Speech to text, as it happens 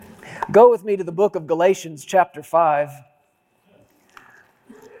Go with me to the book of Galatians chapter 5.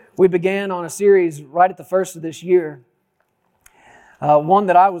 We began on a series right at the first of this year. One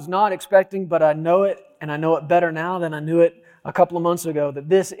that I was not expecting, but I know it, and I know it better now than I knew it a couple of months ago, that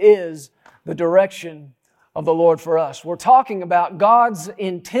this is the direction of the Lord for us. We're talking about God's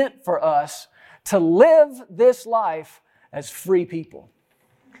intent for us to live this life as free people.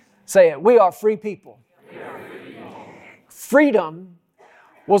 Say it, we are free people. Freedom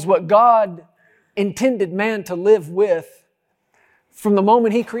was what God intended man to live with from the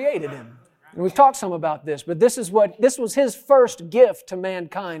moment He created him. And we've talked some about this, but this was His first gift to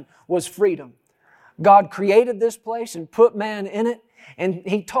mankind, was freedom. God created this place and put man in it, and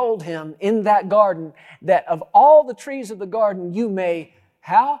He told him in that garden that of all the trees of the garden you may,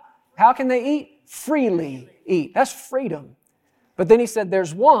 how can they eat? Freely eat. That's freedom. But then He said,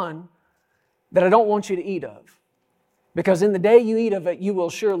 there's one that I don't want you to eat of, because in the day you eat of it, you will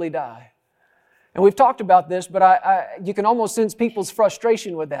surely die. And we've talked about this, but you can almost sense people's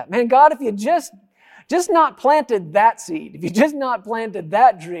frustration with that. Man, God, if you just not planted that seed, if you just not planted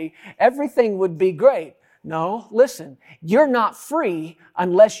that tree, everything would be great. No, listen, you're not free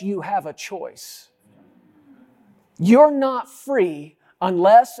unless you have a choice. You're not free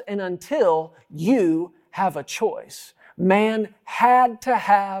unless and until you have a choice. Man had to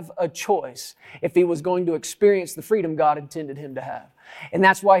have a choice if he was going to experience the freedom God intended him to have. And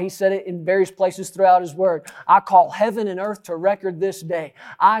that's why He said it in various places throughout His Word. I call heaven and earth to record this day.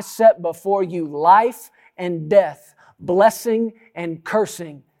 I set before you life and death, blessing and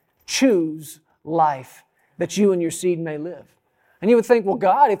cursing. Choose life, that you and your seed may live. And you would think, well,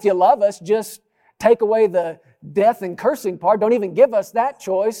 God, if you love us, just take away the death and cursing part. Don't even give us that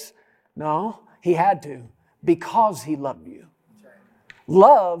choice. No, He had to, because He loved you.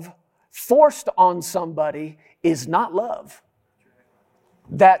 Love forced on somebody is not love.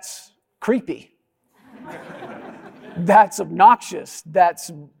 That's creepy. That's obnoxious. That's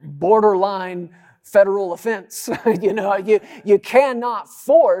borderline federal offense. You cannot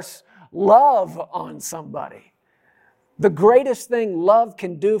force love on somebody. The greatest thing love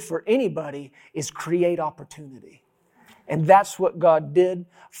can do for anybody is create opportunity. And that's what God did.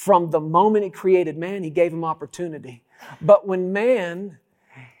 From the moment He created man, He gave him opportunity. But when man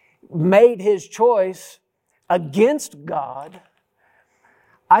made his choice against God,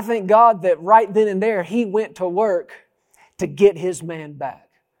 I thank God that right then and there, He went to work to get His man back.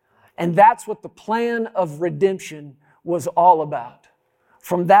 And that's what the plan of redemption was all about.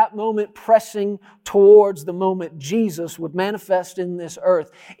 From that moment pressing towards the moment Jesus would manifest in this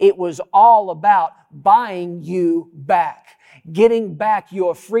earth, it was all about buying you back, getting back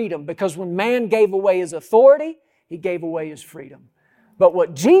your freedom. Because when man gave away his authority, he gave away his freedom. But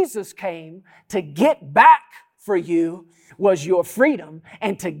what Jesus came to get back for you was your freedom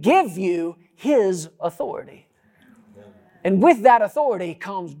and to give you His authority. And with that authority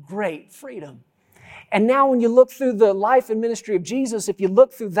comes great freedom. And now when you look through the life and ministry of Jesus, if you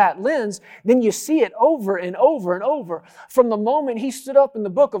look through that lens, then you see it over and over and over. From the moment He stood up in the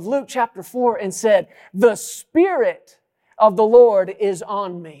book of Luke chapter 4 and said, "The Spirit of the Lord is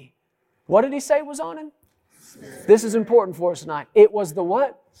on me." What did He say was on Him? Spirit. This is important for us tonight. It was the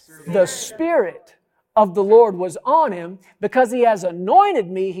what? Spirit. The Spirit of the Lord was on Him, because He has anointed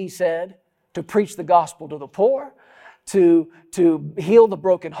me, He said, to preach the gospel to the poor, to heal the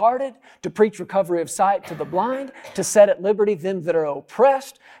brokenhearted, to preach recovery of sight to the blind, to set at liberty them that are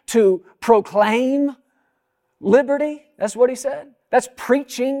oppressed, to proclaim liberty. That's what He said. That's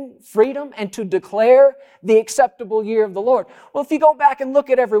preaching freedom, and to declare the acceptable year of the Lord. Well, if you go back and look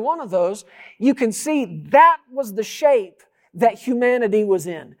at every one of those, you can see that was the shape that humanity was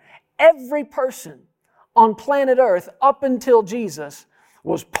in. Every person on planet Earth up until Jesus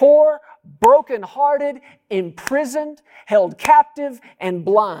was poor, brokenhearted, imprisoned, held captive, and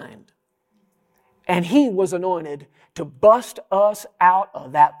blind. And He was anointed to bust us out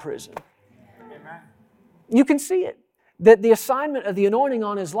of that prison. Amen. You can see it. That the assignment of the anointing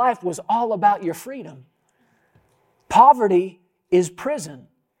on His life was all about your freedom. Poverty is prison.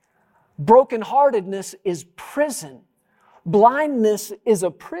 Brokenheartedness is prison. Blindness is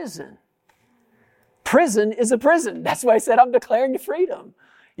a prison. Prison is a prison. That's why I said I'm declaring you freedom.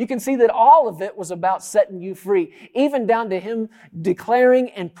 You can see that all of it was about setting you free, even down to Him declaring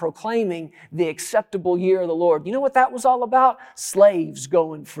and proclaiming the acceptable year of the Lord. You know what that was all about? Slaves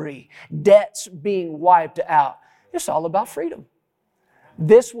going free, debts being wiped out. It's all about freedom.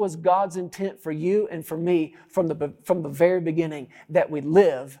 This was God's intent for you and for me from the very beginning, that we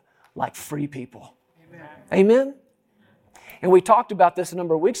live like free people. Amen. Amen? And we talked about this a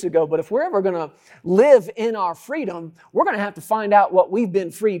number of weeks ago, but if we're ever going to live in our freedom, we're going to have to find out what we've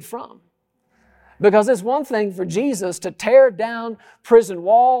been freed from. Because it's one thing for Jesus to tear down prison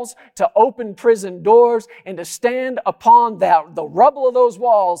walls, to open prison doors, and to stand upon the rubble of those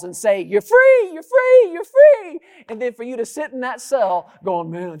walls and say, you're free, you're free, you're free. And then for you to sit in that cell going,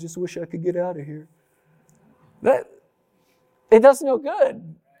 man, I just wish I could get out of here. It does no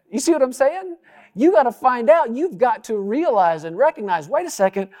good. You see what I'm saying? You got to find out, you've got to realize and recognize, wait a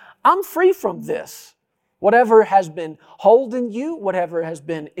second, I'm free from this. Whatever has been holding you, whatever has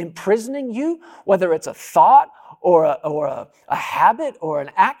been imprisoning you, whether it's a thought or a habit or an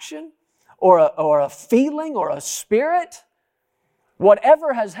action or a feeling or a spirit,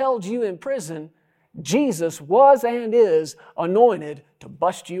 whatever has held you in prison, Jesus was and is anointed to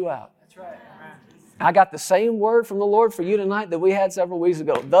bust you out. That's right. I got the same word from the Lord for you tonight that we had several weeks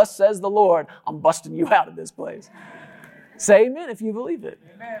ago. Thus says the Lord, I'm busting you out of this place. Say amen if you believe it.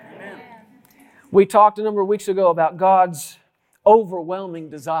 Amen. Amen. We talked a number of weeks ago about God's overwhelming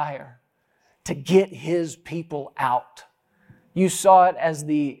desire to get His people out. You saw it as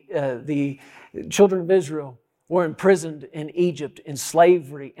the children of Israel were imprisoned in Egypt, in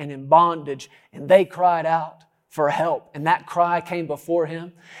slavery and in bondage, and they cried out for help. And that cry came before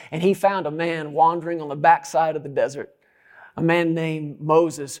Him, and He found a man wandering on the backside of the desert, a man named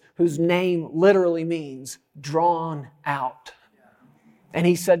Moses, whose name literally means drawn out. And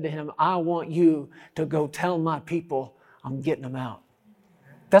He said to him, I want you to go tell my people I'm getting them out.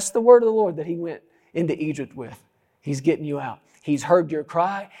 That's the word of the Lord that He went into Egypt with. He's getting you out. He's heard your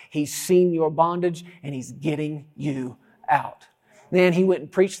cry. He's seen your bondage, and He's getting you out. Then He went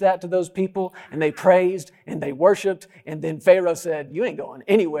and preached that to those people, and they praised and they worshiped. And then Pharaoh said, you ain't going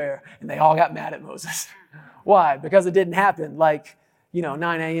anywhere. And they all got mad at Moses. Why? Because it didn't happen 9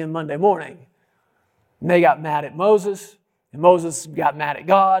 a.m. Monday morning. And they got mad at Moses. And Moses got mad at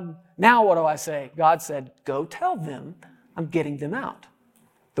God. Now what do I say? God said, go tell them I'm getting them out.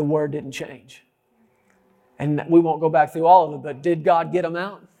 The word didn't change. And we won't go back through all of it, but did God get them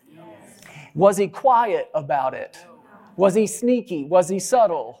out? Yes. Was He quiet about it? Was He sneaky? Was He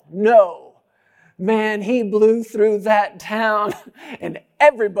subtle? No. Man, He blew through that town, and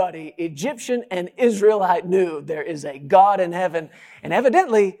everybody, Egyptian and Israelite, knew there is a God in heaven. And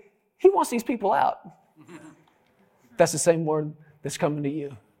evidently, He wants these people out. That's the same word that's coming to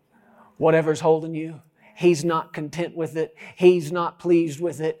you. Whatever's holding you, He's not content with it. He's not pleased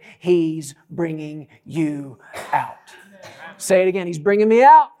with it. He's bringing you out. Say it again. He's bringing me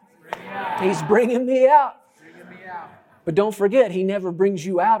out. He's bringing me out. But don't forget, He never brings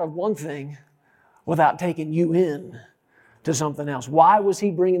you out of one thing without taking you in to something else. Why was He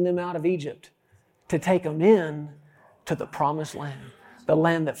bringing them out of Egypt? To take them in to the promised land. The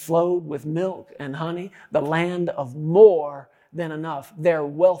land that flowed with milk and honey, the land of more than enough, their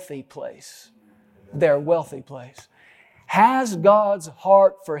wealthy place. Their wealthy place. Has God's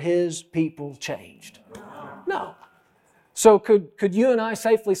heart for His people changed? No. So could you and I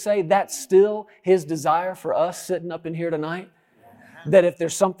safely say that's still His desire for us sitting up in here tonight? That if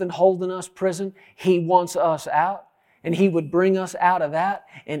there's something holding us prison, He wants us out, and He would bring us out of that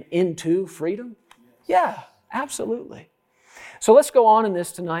and into freedom? Yeah, absolutely. So let's go on in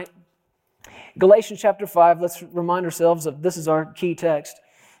this tonight. Galatians chapter 5, let's remind ourselves of this is our key text.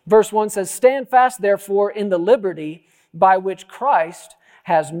 Verse 1 says, stand fast, therefore, in the liberty by which Christ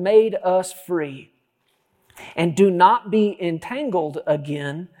has made us free, and do not be entangled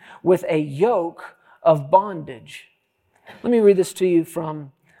again with a yoke of bondage. Let me read this to you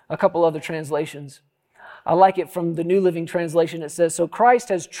from a couple other translations. I like it from the New Living Translation. It says, so Christ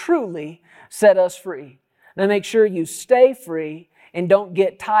has truly set us free. Now make sure you stay free and don't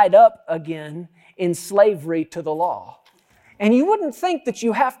get tied up again in slavery to the law. And you wouldn't think that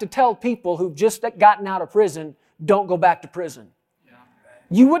you have to tell people who've just gotten out of prison, don't go back to prison.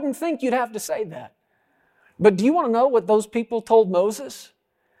 You wouldn't think you'd have to say that. But do you want to know what those people told Moses?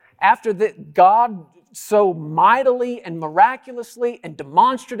 After that God so mightily and miraculously and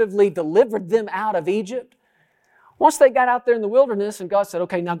demonstratively delivered them out of Egypt, once they got out there in the wilderness and God said,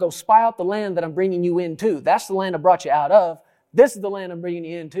 okay, now go spy out the land that I'm bringing you into. That's the land I brought you out of. This is the land I'm bringing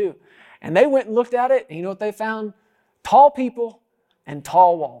you into. And they went and looked at it, and you know what they found? Tall people and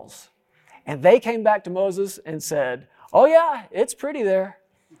tall walls. And they came back to Moses and said, oh yeah, it's pretty there.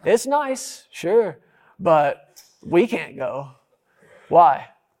 It's nice, sure, but we can't go. Why?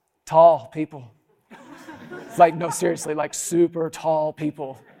 Tall people. No, seriously, super tall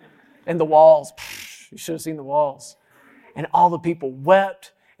people. And the walls, you should have seen the walls. And all the people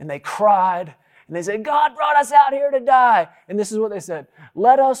wept and they cried and they said, God brought us out here to die. And this is what they said,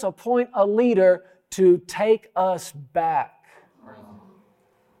 let us appoint a leader to take us back.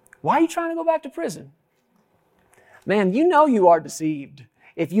 Why are you trying to go back to prison? Man, you know you are deceived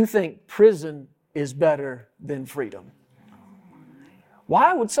if you think prison is better than freedom.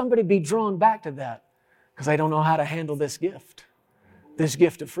 Why would somebody be drawn back to that? Because they don't know how to handle this gift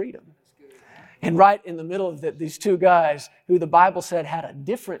of freedom. And right in the middle of it, these two guys who the Bible said had a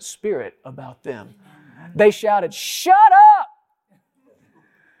different spirit about them, they shouted, "Shut up!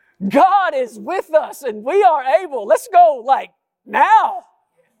 God is with us and we are able. Let's go like now.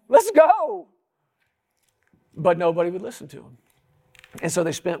 Let's go." But nobody would listen to them. And so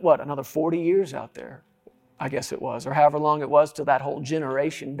they spent, another 40 years out there, I guess it was, or however long it was till that whole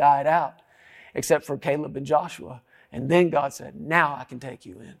generation died out, except for Caleb and Joshua. And then God said, "Now I can take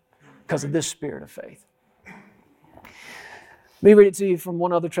you in," because of this spirit of faith. Let me read it to you from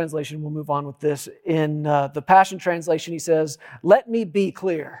one other translation. We'll move on with this. In the Passion Translation, he says, "Let me be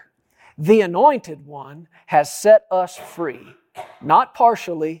clear. The Anointed One has set us free, not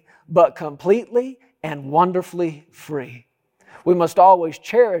partially, but completely and wonderfully free. We must always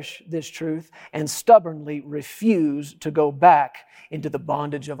cherish this truth and stubbornly refuse to go back into the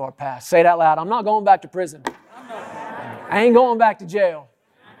bondage of our past." Say it out loud. I'm not going back to prison. I ain't going back to jail.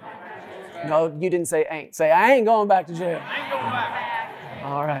 No, you didn't say ain't. Say, I ain't going back to jail. I ain't going back.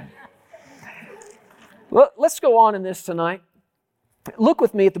 All right. Well, let's go on in this tonight. Look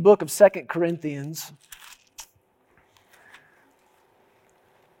with me at the book of 2 Corinthians.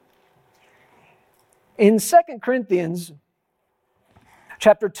 In 2 Corinthians,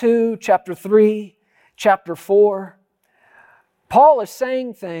 chapter 2, chapter 3, chapter 4, Paul is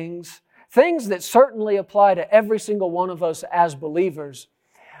saying things that certainly apply to every single one of us as believers.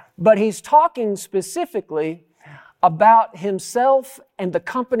 But he's talking specifically about himself and the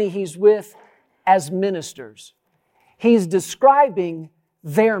company he's with as ministers. He's describing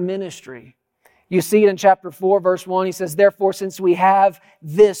their ministry. You see it in chapter 4, verse 1. He says, "Therefore, since we have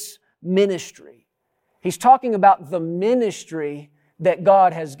this ministry." He's talking about the ministry that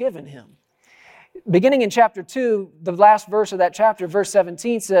God has given him. Beginning in chapter 2, the last verse of that chapter, verse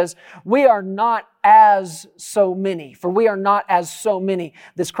 17 says, "We are not as so many." For we are not as so many.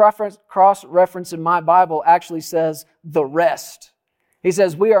 This cross-reference in my Bible actually says the rest. He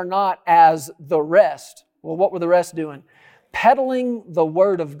says, "We are not as the rest." Well, what were the rest doing? Peddling the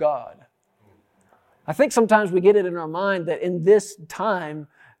Word of God. I think sometimes we get it in our mind that in this time,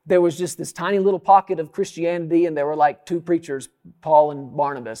 there was just this tiny little pocket of Christianity and there were like two preachers, Paul and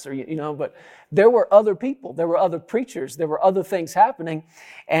Barnabas, but there were other people, there were other preachers, there were other things happening,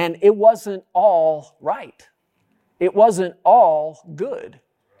 and it wasn't all right. It wasn't all good.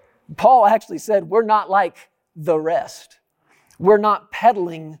 Paul actually said, we're not like the rest. We're not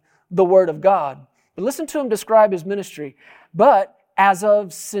peddling the Word of God. But listen to him describe his ministry. "But as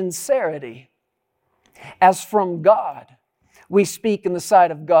of sincerity, as from God, we speak in the sight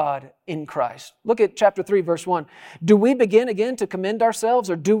of God in Christ." Look at chapter 3, verse 1. "Do we begin again to commend ourselves,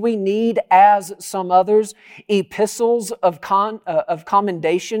 or do we need, as some others, epistles of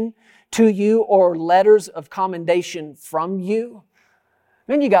commendation to you, or letters of commendation from you?"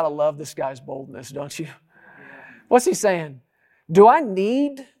 Man, you got to love this guy's boldness, don't you? What's he saying? Do I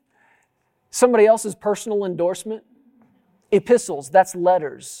need somebody else's personal endorsement? Epistles, that's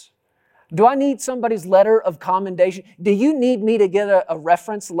letters. Do I need somebody's letter of commendation? Do you need me to get a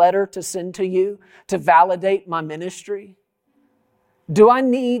reference letter to send to you to validate my ministry? Do I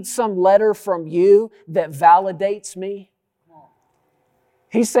need some letter from you that validates me?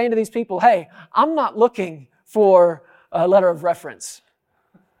 He's saying to these people, hey, I'm not looking for a letter of reference.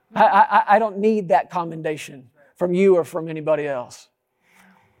 I don't need that commendation from you or from anybody else.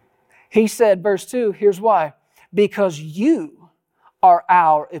 He said, verse 2, here's why. "Because you are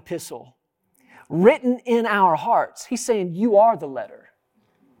our epistle, written in our hearts." He's saying you are the letter.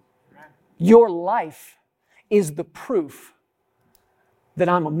 Your life is the proof that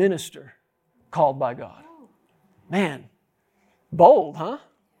I'm a minister called by God. Man, bold, huh?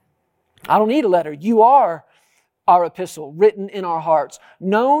 I don't need a letter. You are our epistle, written in our hearts,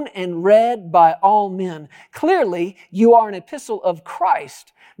 known and read by all men. Clearly, you are an epistle of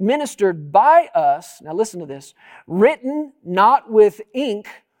Christ, ministered by us. Now listen to this. "Written not with ink,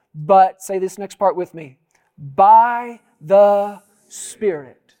 but," say this next part with me, "by the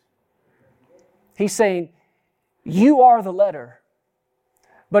Spirit." He's saying, you are the letter,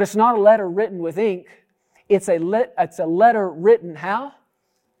 but it's not a letter written with ink. It's a letter written how?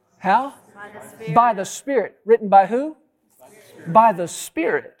 How? By the Spirit. Written by who? By the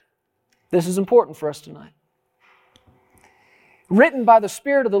Spirit. This is important for us tonight. "Written by the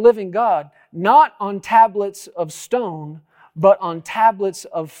Spirit of the living God, not on tablets of stone, but on tablets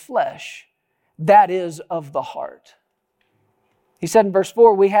of flesh, that is, of the heart." He said in verse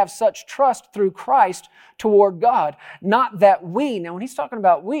 4, we have such trust through Christ toward God. Not that we, now when he's talking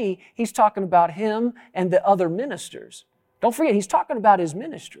about we, he's talking about him and the other ministers. Don't forget, he's talking about his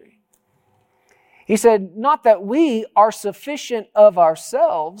ministry. He said, not that we are sufficient of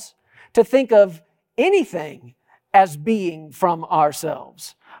ourselves to think of anything as being from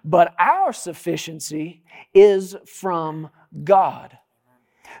ourselves, but our sufficiency is from God,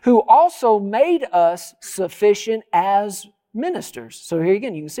 who also made us sufficient as ministers. So here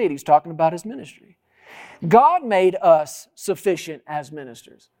again, you can see it. He's talking about his ministry. God made us sufficient as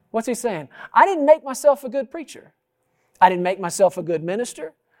ministers. What's he saying? I didn't make myself a good preacher. I didn't make myself a good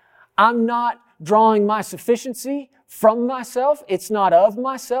minister. I'm not drawing my sufficiency from myself. It's not of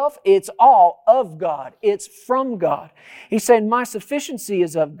myself. It's all of God. It's from God. He's saying my sufficiency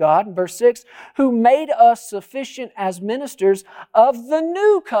is of God. In verse 6, who made us sufficient as ministers of the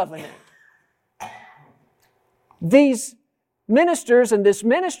new covenant. These ministers and this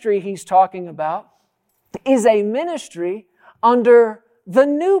ministry he's talking about is a ministry under the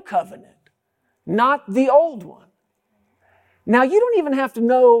new covenant, not the old one. Now, you don't even have to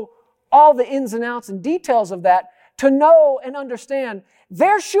know all the ins and outs and details of that to know and understand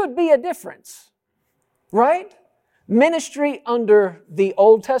there should be a difference, right? Ministry under the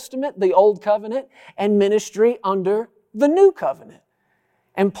Old Testament, the Old Covenant, and ministry under the New Covenant.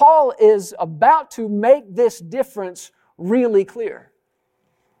 And Paul is about to make this difference really clear.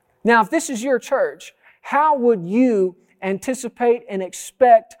 Now, if this is your church, how would you anticipate and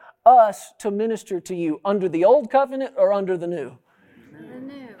expect us to minister to you? Under the Old Covenant or under the New? The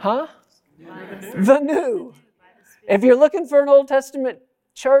new. Huh? The New. If you're looking for an Old Testament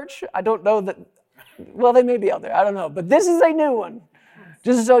church, I don't know that, well, they may be out there. I don't know. But this is a new one.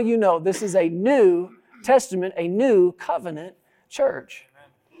 Just so you know, this is a New Testament, a New Covenant church.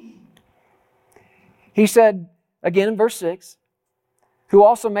 He said, again in verse 6, who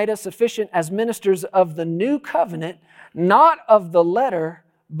also made us sufficient as ministers of the new covenant, not of the letter,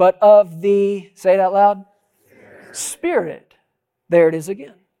 but of the, say it out loud, Spirit. There it is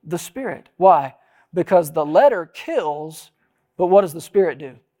again, the Spirit. Why? Because the letter kills, but what does the Spirit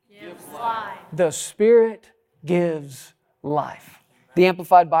do? Gives life. The Spirit gives life. The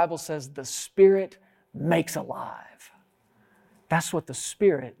Amplified Bible says the Spirit makes alive. That's what the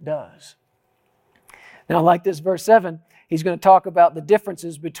Spirit does. Now, like this, verse 7, he's going to talk about the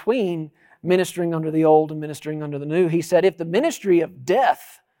differences between ministering under the old and ministering under the new. He said, if the ministry of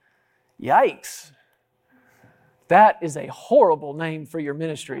death, yikes, that is a horrible name for your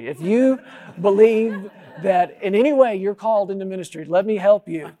ministry. If you believe that in any way you're called into ministry, let me help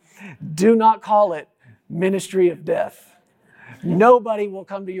you. Do not call it ministry of death. Nobody will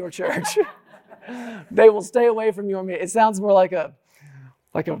come to your church. They will stay away from your ministry. It sounds more like a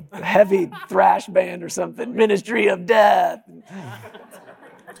heavy thrash band or something. Ministry of death.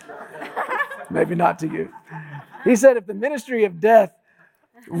 Maybe not to you. He said if the ministry of death,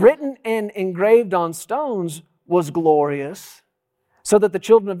 written and engraved on stones, was glorious, so that the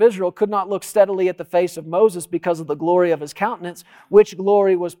children of Israel could not look steadily at the face of Moses because of the glory of his countenance, which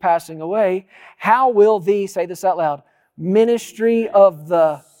glory was passing away, how will the, say this out loud, ministry of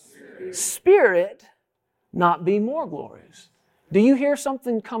the Spirit not be more glorious? Do you hear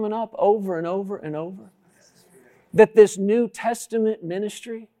something coming up over and over and over? That this New Testament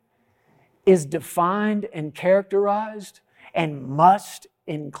ministry is defined and characterized and must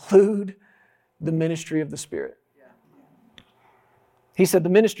include the ministry of the Spirit. He said, the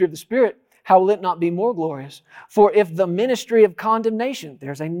ministry of the Spirit, how will it not be more glorious? For if the ministry of condemnation,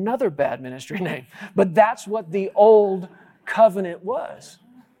 there's another bad ministry name, but that's what the old covenant was.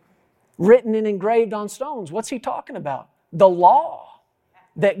 Written and engraved on stones. What's he talking about? The law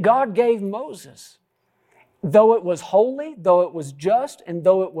that God gave Moses. Though it was holy, though it was just, and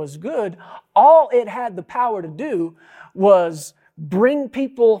though it was good, all it had the power to do was bring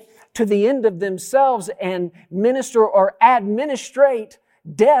people to the end of themselves and minister or administrate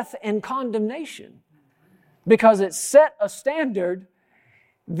death and condemnation. Because it set a standard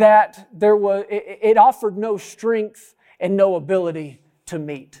that it offered no strength and no ability to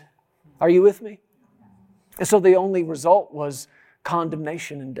meet. Are you with me? And so the only result was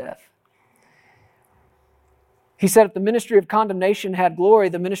condemnation and death. He said, if the ministry of condemnation had glory,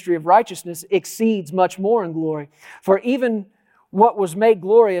 the ministry of righteousness exceeds much more in glory. For even what was made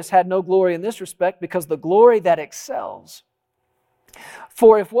glorious had no glory in this respect, because the glory that excels.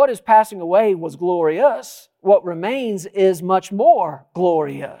 For if what is passing away was glorious, what remains is much more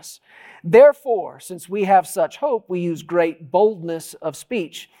glorious. Therefore, since we have such hope, we use great boldness of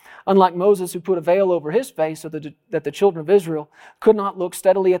speech. Unlike Moses, who put a veil over his face so that the children of Israel could not look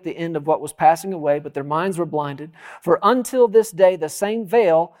steadily at the end of what was passing away, but their minds were blinded. For until this day, the same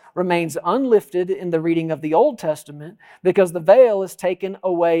veil remains unlifted in the reading of the Old Testament, because the veil is taken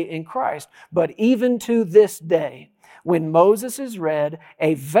away in Christ. But even to this day, when Moses is read,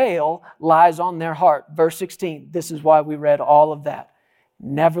 a veil lies on their heart. Verse 16, this is why we read all of that.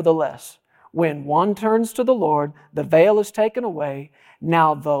 Nevertheless, when one turns to the Lord, the veil is taken away.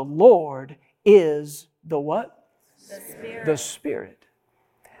 Now the Lord is the what? The Spirit. The Spirit.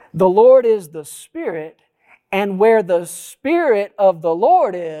 The Lord is the Spirit, and where the Spirit of the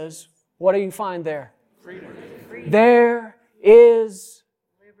Lord is, what do you find there? Freedom. There is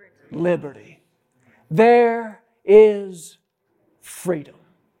liberty. There is freedom.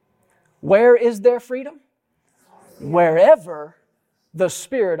 Where is there freedom? Wherever the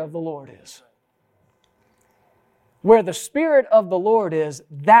Spirit of the Lord is. Where the Spirit of the Lord is,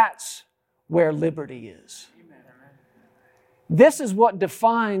 that's where liberty is. This is what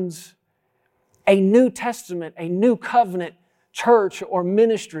defines a New Testament, a New Covenant church or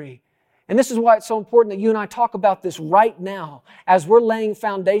ministry. And this is why it's so important that you and I talk about this right now as we're laying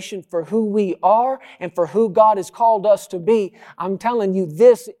foundation for who we are and for who God has called us to be. I'm telling you,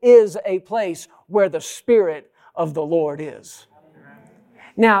 this is a place where the Spirit of the Lord is.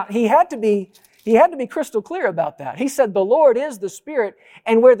 Now, he had to be crystal clear about that. He said, the Lord is the Spirit,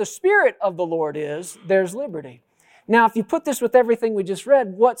 and where the Spirit of the Lord is, there's liberty. Now, if you put this with everything we just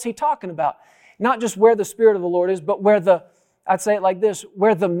read, what's he talking about? Not just where the Spirit of the Lord is, but where I'd say it like this,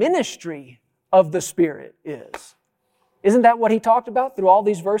 where the ministry of the Spirit is. Isn't that what he talked about through all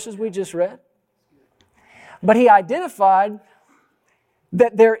these verses we just read? But he identified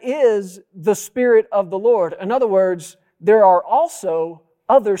that there is the Spirit of the Lord. In other words, there are also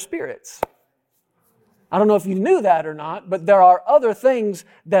other spirits. I don't know if you knew that or not, but there are other things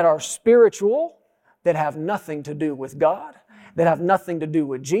that are spiritual that have nothing to do with God, that have nothing to do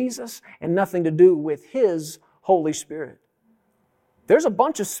with Jesus, and nothing to do with His Holy Spirit. There's a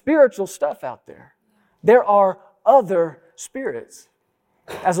bunch of spiritual stuff out there. There are other spirits.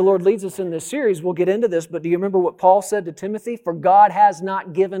 As the Lord leads us in this series, we'll get into this, but do you remember what Paul said to Timothy? For God has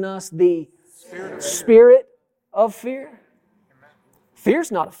not given us the spirit of fear.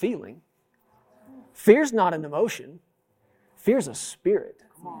 Fear's not a feeling. Fear's not an emotion. Fear's a spirit.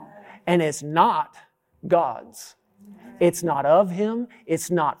 And it's not God's. It's not of Him.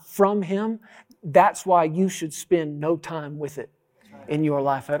 It's not from Him. That's why you should spend no time with it in your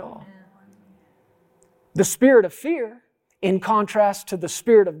life at all. The spirit of fear, in contrast to the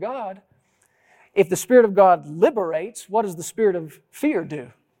Spirit of God, if the Spirit of God liberates, what does the spirit of fear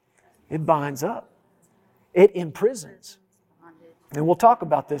do? It binds up. It imprisons. And we'll talk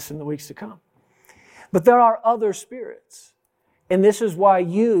about this in the weeks to come. But there are other spirits. And this is why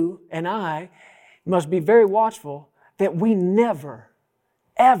you and I must be very watchful that we never,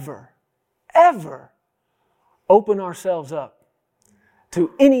 ever, ever open ourselves up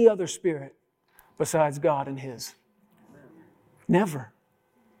to any other spirit besides God and His. Never.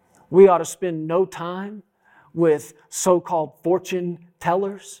 We ought to spend no time with so-called fortune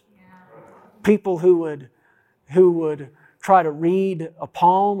tellers, people who would try to read a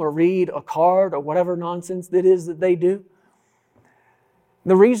palm or read a card or whatever nonsense it is that they do.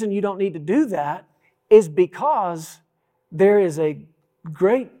 The reason you don't need to do that is because there is a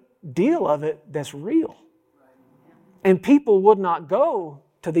great deal of it that's real. And people would not go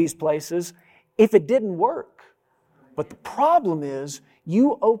to these places if it didn't work. But the problem is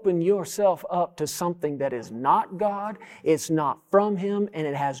you open yourself up to something that is not God, it's not from Him, and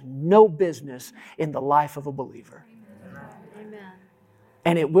it has no business in the life of a believer. Amen.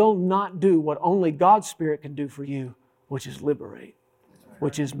 And it will not do what only God's Spirit can do for you, which is liberate,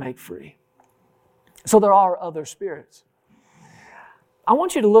 which is make free. So there are other spirits. I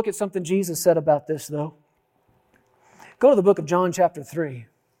want you to look at something Jesus said about this, though. Go to the book of John chapter 3.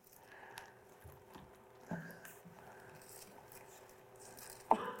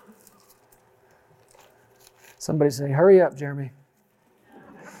 Somebody say, hurry up, Jeremy.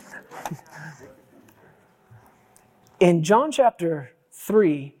 In John chapter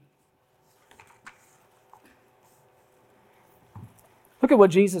 3, look at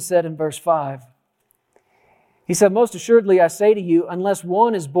what Jesus said in verse 5. He said, most assuredly I say to you, unless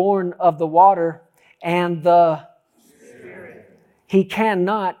one is born of the water and the Spirit, he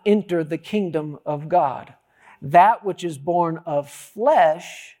cannot enter the kingdom of God. That which is born of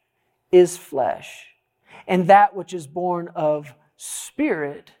flesh is flesh, and that which is born of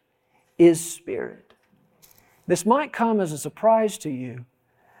spirit is spirit. This might come as a surprise to you,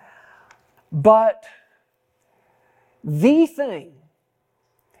 But the thing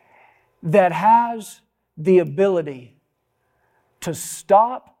that has the ability to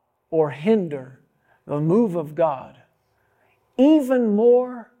stop or hinder the move of God, even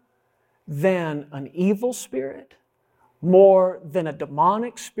more than an evil spirit, more than a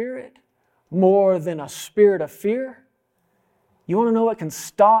demonic spirit, more than a spirit of fear. You want to know what can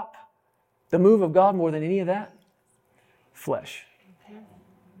stop the move of God more than any of that? Flesh.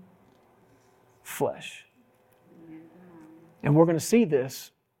 Flesh. And we're going to see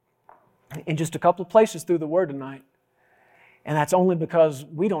this in just a couple of places through the Word tonight. And that's only because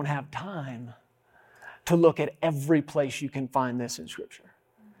we don't have time to look at every place you can find this in Scripture.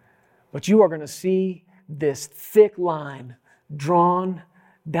 But you are going to see this thick line drawn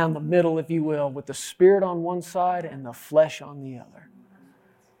down the middle, if you will, with the Spirit on one side and the flesh on the other.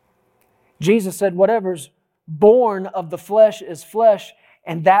 Jesus said, whatever's born of the flesh is flesh,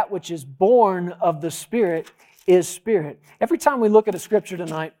 and that which is born of the Spirit is spirit. Every time we look at a Scripture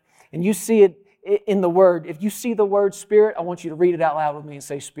tonight, and you see it in the Word, if you see the word Spirit, I want you to read it out loud with me and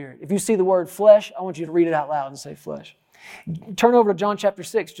say Spirit. If you see the word flesh, I want you to read it out loud and say flesh. Turn over to John chapter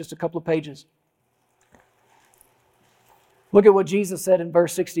 6, just a couple of pages. Look at what Jesus said in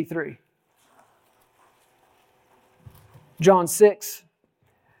verse 63. John 6,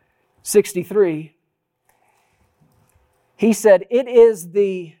 63. He said, it is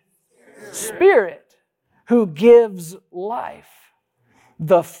the Spirit who gives life.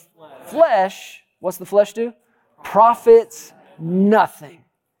 The flesh, what's the flesh do? Profits nothing.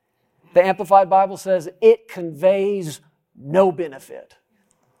 The Amplified Bible says it conveys no benefit.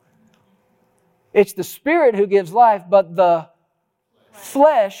 It's the Spirit who gives life, but the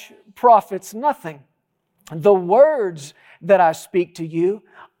flesh profits nothing. The words that I speak to you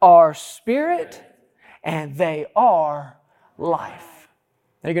are spirit and they are life.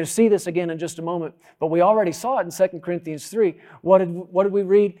 Now you're going to see this again in just a moment, but we already saw it in 2 Corinthians 3. What did we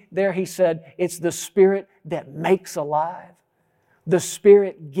read there? He said, it's the Spirit that makes alive. The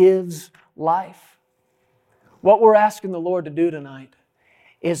Spirit gives life. What we're asking the Lord to do tonight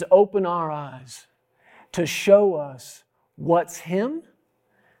is open our eyes to show us what's Him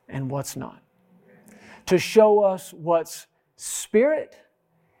and what's not. To show us what's spirit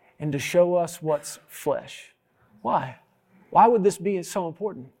and to show us what's flesh. Why? Why would this be so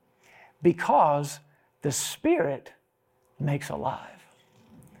important? Because the Spirit makes alive.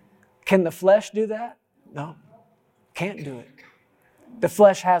 Can the flesh do that? No. Can't do it. The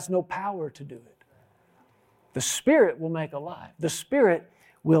flesh has no power to do it. The Spirit will make alive. The Spirit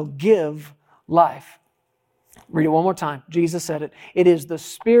will give life. Read it one more time. Jesus said it. It is the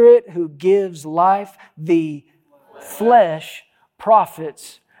Spirit who gives life. The flesh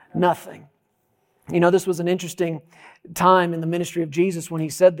profits nothing. You know, this was an interesting time in the ministry of Jesus when He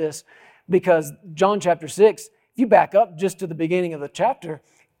said this, because John chapter 6, if you back up just to the beginning of the chapter,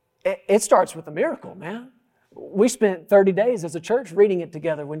 it starts with a miracle, man. We spent 30 days as a church reading it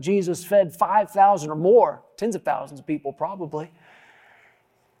together when Jesus fed 5,000 or more, tens of thousands of people probably.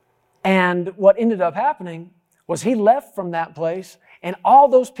 And what ended up happening was He left from that place, and all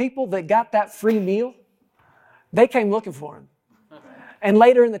those people that got that free meal, they came looking for Him. And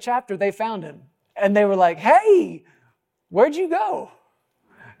later in the chapter, they found Him. And they were like, hey, where'd you go?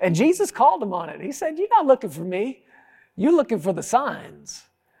 And Jesus called them on it. He said, you're not looking for me. You're looking for the signs.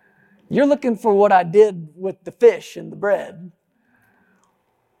 You're looking for what I did with the fish and the bread.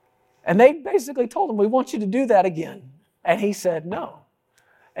 And they basically told Him, we want you to do that again. And He said, no.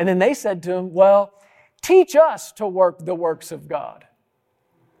 And then they said to Him, well, teach us to work the works of God.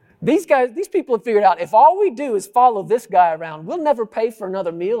 These people have figured out if all we do is follow this guy around, we'll never pay for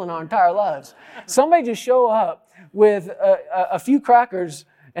another meal in our entire lives. Somebody just show up with a few crackers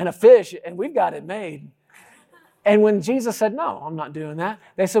and a fish, and we've got it made. And when Jesus said, no, I'm not doing that,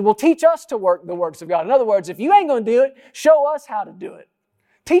 they said, well, teach us to work the works of God. In other words, if you ain't going to do it, show us how to do it.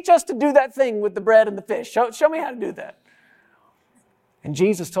 Teach us to do that thing with the bread and the fish. Show me how to do that. And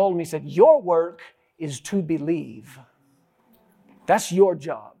Jesus told him, He said, your work is to believe. That's your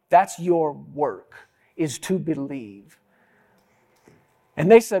job. That's your work, is to believe. And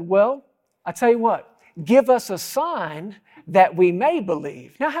they said, well, I tell you what, give us a sign that we may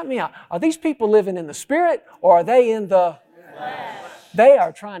believe. Now help me out. Are these people living in the Spirit or are they in the flesh? They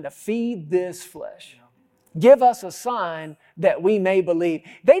are trying to feed this flesh. Give us a sign that we may believe.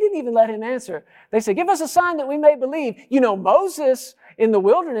 They didn't even let Him answer. They said, give us a sign that we may believe. You know, Moses in the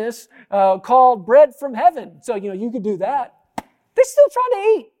wilderness called bread from heaven. So, you could do that. They're still trying to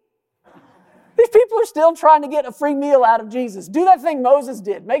eat. These people are still trying to get a free meal out of Jesus. Do that thing Moses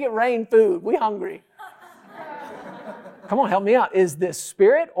did. Make it rain food. We hungry. Come on, help me out. Is this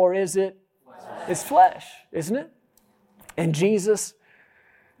spirit or is it It's flesh, isn't it? And Jesus,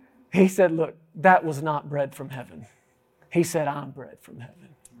 he said, look, that was not bread from heaven. He said, I'm bread from heaven.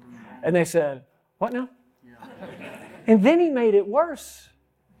 And they said, what now? And then he made it worse.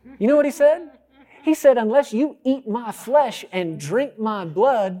 You know what he said? He said, unless you eat my flesh and drink my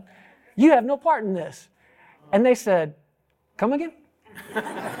blood, you have no part in this. And they said, come again?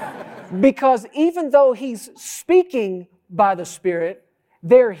 Because even though he's speaking by the Spirit,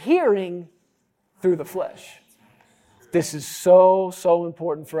 they're hearing through the flesh. This is so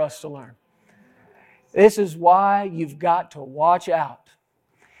important for us to learn. This is why you've got to watch out.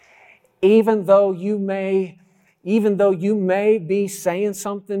 Even though you may be saying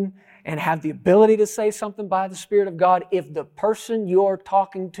something and have the ability to say something by the Spirit of God, if the person you're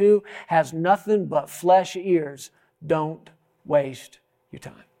talking to has nothing but flesh ears, don't waste your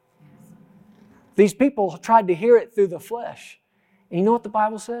time. These people tried to hear it through the flesh. And you know what the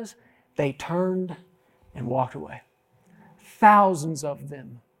Bible says? They turned and walked away. Thousands of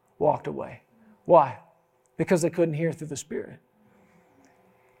them walked away. Why? Because they couldn't hear through the Spirit.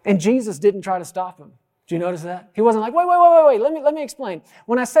 And Jesus didn't try to stop them. Do you notice that? He wasn't like, wait, let me explain.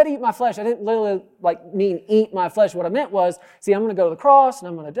 When I said eat my flesh, I didn't literally mean eat my flesh. What I meant was, see, I'm going to go to the cross and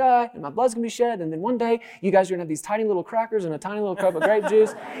I'm going to die and my blood's going to be shed, and then one day you guys are going to have these tiny little crackers and a tiny little cup of grape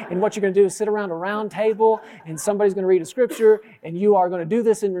juice, and what you're going to do is sit around a round table and somebody's going to read a scripture and you are going to do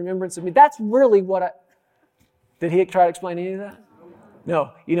this in remembrance of me. That's really what Did he try to explain any of that?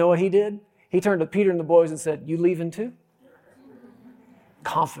 No. You know what he did? He turned to Peter and the boys and said, you leaving too?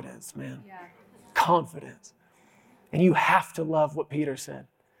 Confidence, man. Yeah. Confidence. And you have to love what Peter said.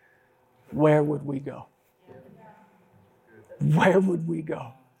 Where would we go? Where would we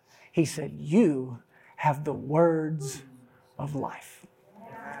go? He said, you have the words of life.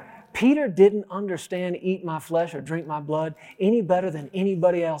 Peter didn't understand eat my flesh or drink my blood any better than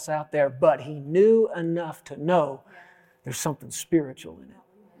anybody else out there, but he knew enough to know there's something spiritual in it.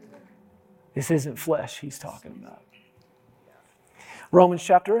 This isn't flesh he's talking about. Romans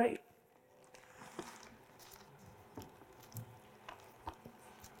chapter 8.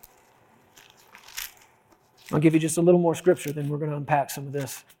 I'll give you just a little more scripture, then we're going to unpack some of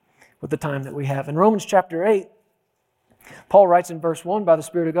this with the time that we have. In Romans chapter 8, Paul writes in verse 1, by the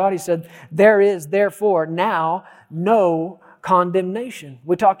Spirit of God, he said, there is therefore now no condemnation.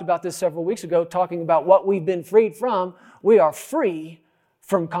 We talked about this several weeks ago, talking about what we've been freed from. We are free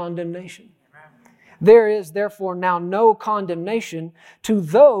from condemnation. There is therefore now no condemnation to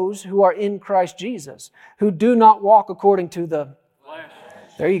those who are in Christ Jesus, who do not walk according to the flesh.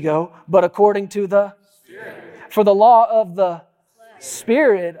 There you go. But according to the Spirit. For the law of the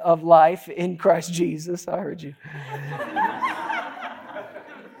Spirit of life in Christ Jesus. I heard you.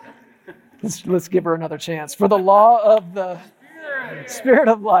 Let's give her another chance. For the law of the Spirit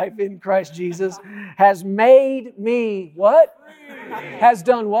of life in Christ Jesus has made me what? Has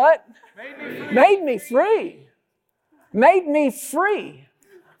done what? Made me free. Made me free.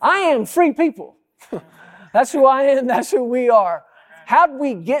 I am free people. That's who I am. That's who we are. How'd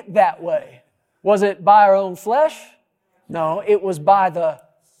we get that way? Was it by our own flesh? No, it was by the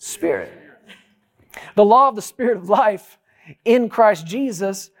Spirit. The law of the Spirit of life in Christ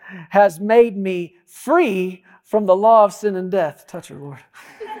Jesus has made me free from the law of sin and death. Touch her, Lord.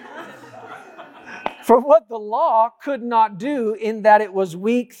 For what the law could not do in that it was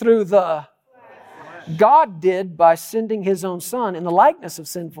weak through the God did by sending His own Son in the likeness of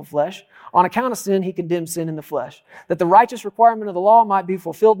sinful flesh. On account of sin, He condemned sin in the flesh, that the righteous requirement of the law might be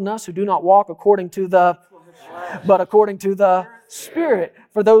fulfilled in us who do not walk according to the but according to the Spirit.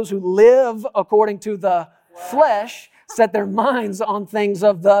 For those who live according to the flesh set their minds on things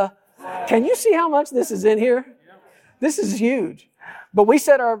of the... Can you see how much this is in here? This is huge.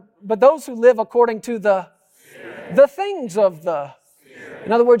 But those who live according to the things of the...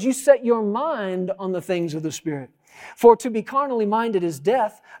 In other words, you set your mind on the things of the Spirit. For to be carnally minded is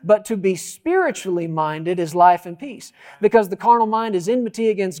death, but to be spiritually minded is life and peace. Because the carnal mind is enmity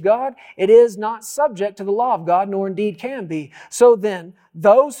against God, it is not subject to the law of God, nor indeed can be. So then,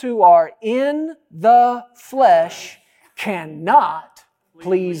 those who are in the flesh cannot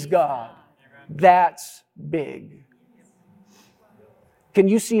please God. That's big. Can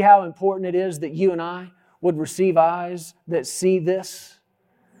you see how important it is that you and I would receive eyes that see this?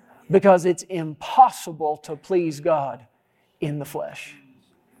 Because it's impossible to please God in the flesh.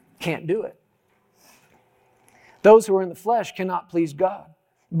 Can't do it. Those who are in the flesh cannot please God.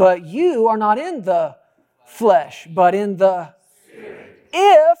 But you are not in the flesh, but in the Spirit.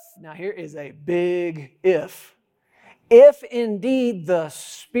 Now here is a big if. If indeed the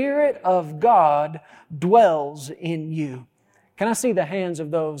Spirit of God dwells in you. Can I see the hands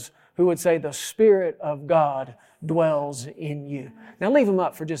of those who would say, the Spirit of God dwells in you. Now leave them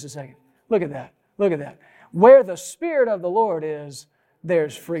up for just a second. Look at that. Look at that. Where the Spirit of the Lord is,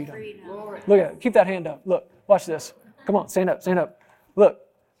 there's freedom. Look at it. Keep that hand up. Look. Watch this. Come on. Stand up. Stand up. Look.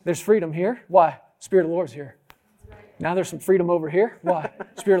 There's freedom here. Why? Spirit of the Lord's here. Now there's some freedom over here. Why?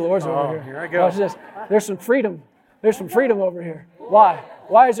 Spirit of the Lord's over here. Here I go. Watch this. There's some freedom. There's some freedom over here. Why?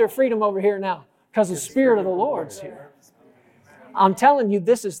 Why is there freedom over here now? Because the Spirit of the Lord's here. I'm telling you,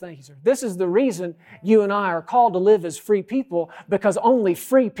 this is, thank you, sir. This is the reason you and I are called to live as free people, because only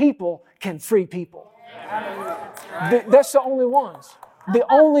free people can free people. That's the only ones. The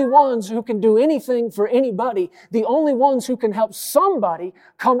only ones who can do anything for anybody, the only ones who can help somebody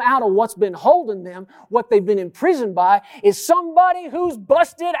come out of what's been holding them, what they've been imprisoned by, is somebody who's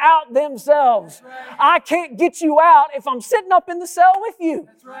busted out themselves. I can't get you out if I'm sitting up in the cell with you.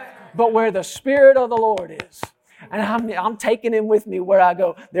 But where the Spirit of the Lord is, and I'm taking Him with me where I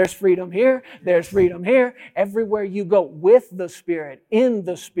go. There's freedom here. There's freedom here. Everywhere you go with the Spirit, in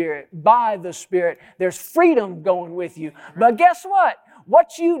the Spirit, by the Spirit, there's freedom going with you. But guess what?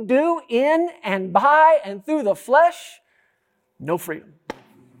 What you do in and by and through the flesh, no freedom.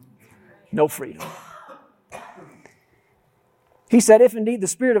 No freedom. He said, if indeed the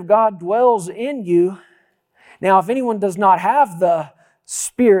Spirit of God dwells in you. Now, if anyone does not have the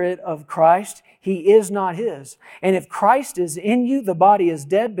Spirit of Christ, he is not His. And if Christ is in you, the body is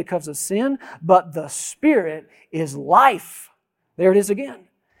dead because of sin, but the Spirit is life. There it is again.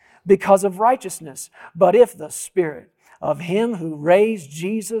 Because of righteousness. But if the Spirit of Him who raised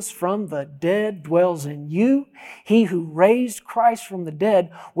Jesus from the dead dwells in you, He who raised Christ from the dead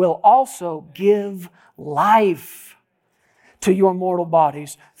will also give life to your mortal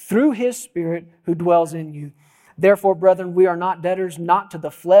bodies through His Spirit who dwells in you. Therefore, brethren, we are not debtors, not to the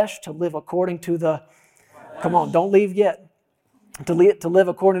flesh, to live according to the... Come on, don't leave yet. To live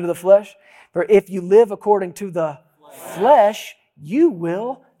according to the flesh. For if you live according to the flesh, you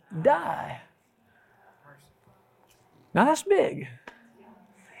will die. Now that's big.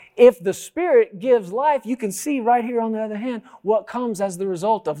 If the Spirit gives life, you can see right here on the other hand what comes as the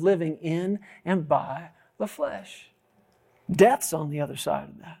result of living in and by the flesh. Death's on the other side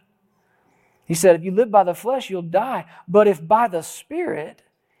of that. He said, if you live by the flesh, you'll die. But if by the Spirit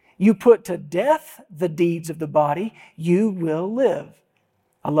you put to death the deeds of the body, you will live.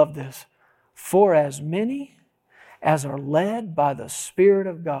 I love this. For as many as are led by the Spirit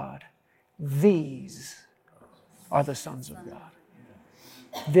of God, these are the sons of God.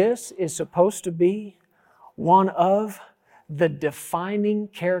 This is supposed to be one of the defining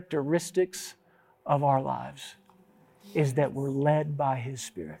characteristics of our lives, is that we're led by His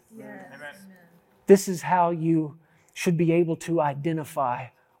Spirit. Yes. This is how you should be able to identify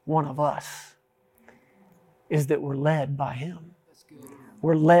one of us, is that we're led by Him.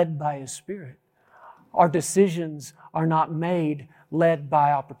 We're led by His Spirit. Our decisions are not made led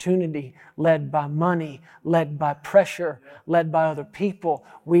by opportunity, led by money, led by pressure, led by other people.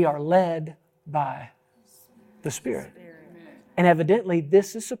 We are led by the Spirit. And evidently,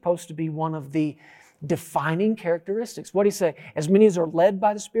 this is supposed to be one of the defining characteristics. What did He say? As many as are led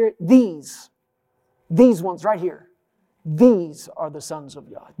by the Spirit, these ones right here, these are the sons of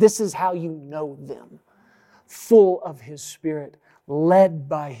God. This is how you know them. Full of His Spirit, led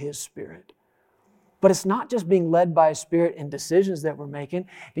by His Spirit. But it's not just being led by His Spirit in decisions that we're making.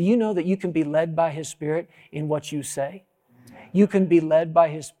 Do you know that you can be led by His Spirit in what you say? You can be led by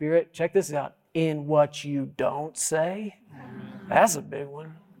His Spirit, check this out, in what you don't say. That's a big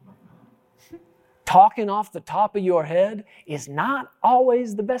one. Talking off the top of your head is not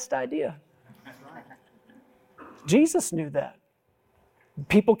always the best idea. Jesus knew that.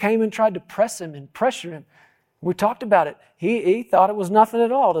 People came and tried to press Him and pressure Him. We talked about it. He thought it was nothing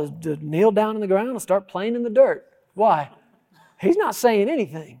at all to kneel down on the ground and start playing in the dirt. Why? He's not saying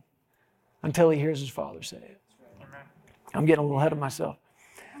anything until he hears his Father say it. I'm getting a little ahead of myself.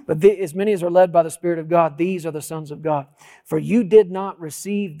 But as many as are led by the Spirit of God, these are the sons of God. For you did not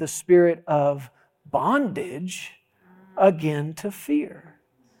receive the spirit of bondage again to fear.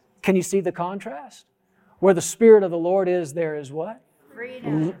 Can you see the contrast? Where the Spirit of the Lord is, there is what?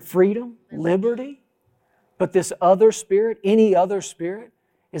 Freedom, liberty. But this other spirit, any other spirit,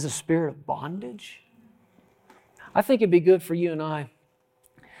 is a spirit of bondage. I think it'd be good for you and I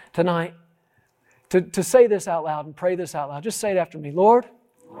tonight to say this out loud and pray this out loud. Just say it after me. Lord,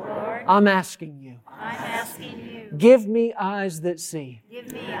 I'm asking you. Give me eyes that see.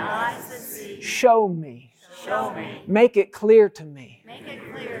 Show me. Make it clear to me.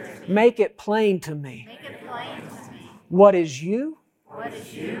 Make it plain to me. What is you What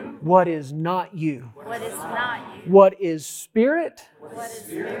is you? What is not you? What is not you? What is spirit? What is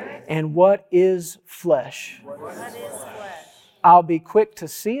spirit? And what is flesh? What is flesh? I'll be quick to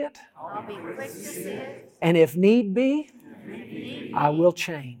see it, I'll be quick to see it. and if need be, I will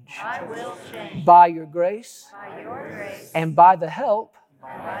change. I will change By your grace by your grace and by the help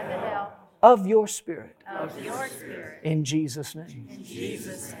and by the help of your Spirit. of your Spirit. In Jesus' name. In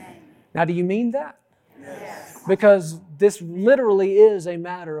Jesus' name. Now, do you mean that? Yes. Because this literally is a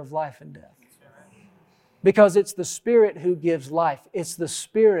matter of life and death. Because it's the Spirit who gives life. It's the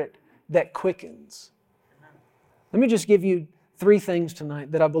Spirit that quickens. Let me just give you 3 things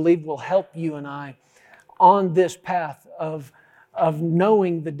tonight that I believe will help you and I on this path of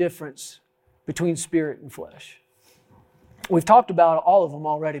knowing the difference between spirit and flesh. We've talked about all of them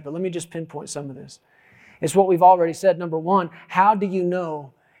already, but let me just pinpoint some of this. It's what we've already said. Number 1, how do you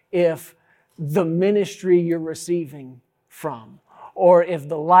know if the ministry you're receiving from, or if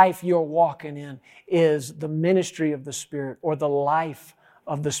the life you're walking in is the ministry of the Spirit or the life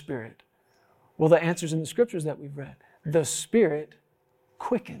of the Spirit? Well, the answer's in the scriptures that we've read. The Spirit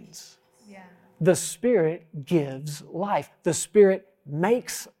quickens. Yeah. The Spirit gives life. The Spirit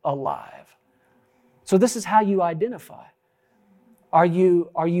makes alive. So this is how you identify. Are you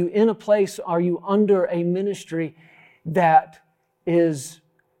in a place, are you under a ministry that is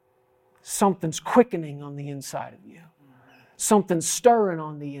something's quickening on the inside of you? Something's stirring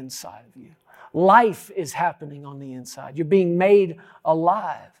on the inside of you. Life is happening on the inside. You're being made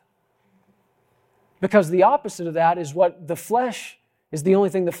alive. Because the opposite of that is what the flesh is, the only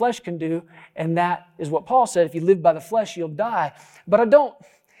thing the flesh can do, and that is what Paul said, if you live by the flesh, you'll die. But I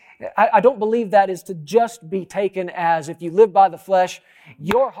don't believe that is to just be taken as if you live by the flesh,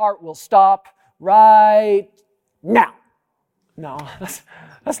 your heart will stop right now. No,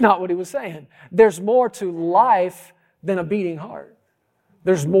 that's not what he was saying. There's more to life than a beating heart.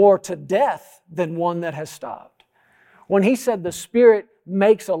 There's more to death than one that has stopped. When he said the Spirit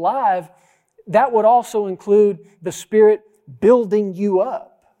makes alive, that would also include the Spirit building you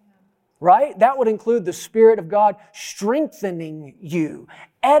up, right? That would include the Spirit of God strengthening you,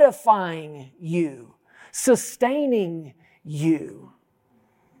 edifying you, sustaining you.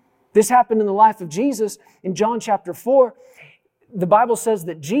 This happened in the life of Jesus. In John chapter 4, the Bible says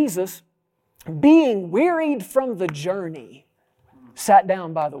that Jesus, being wearied from the journey, sat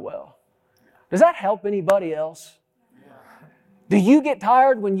down by the well. Does that help anybody else? Do you get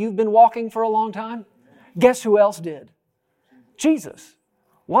tired when you've been walking for a long time? Guess who else did? Jesus.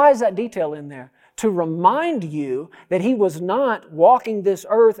 Why is that detail in there? To remind you that He was not walking this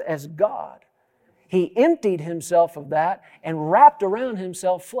earth as God. He emptied Himself of that and wrapped around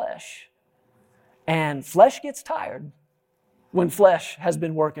Himself flesh. And flesh gets tired when flesh has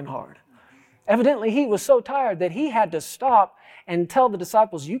been working hard. Evidently, He was so tired that He had to stop and tell the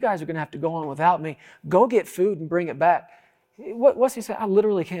disciples, you guys are going to have to go on without me. Go get food and bring it back. What's He say? I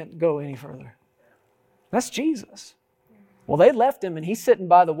literally can't go any further. That's Jesus. Well, they left Him and He's sitting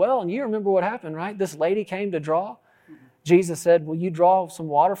by the well, and you remember what happened, right? This lady came to draw. Jesus said, will you draw some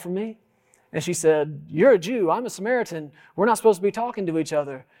water for me? And she said, you're a Jew, I'm a Samaritan. We're not supposed to be talking to each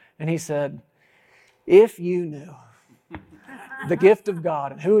other. And He said, if you knew the gift of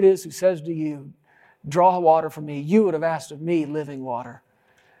God and who it is who says to you, draw water for me, you would have asked of me living water.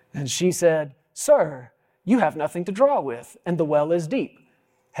 And she said, sir, you have nothing to draw with, and the well is deep.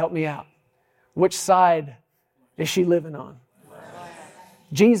 Help me out. Which side is she living on?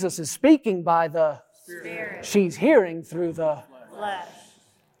 Jesus is speaking by the Spirit. She's hearing through the Flesh.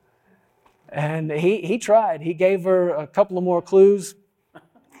 And he tried. He gave her a couple of more clues,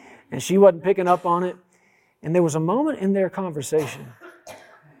 and she wasn't picking up on it. And there was a moment in their conversation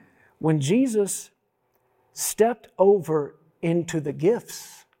when Jesus stepped over into the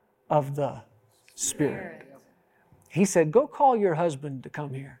gifts of the Spirit. He said, go call your husband to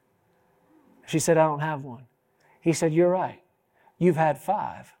come here. She said, I don't have one. He said, you're right. You've had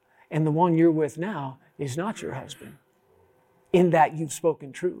 5, and the one you're with now is not your husband. In that you've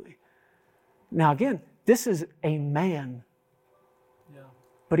spoken truly. Now again, this is a man,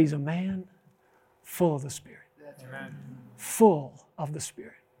 but he's a man full of the Spirit. Full of the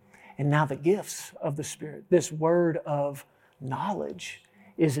Spirit. And now the gifts of the Spirit, this word of knowledge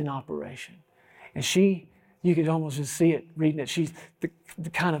is in operation. And you could almost just see it reading it. She's the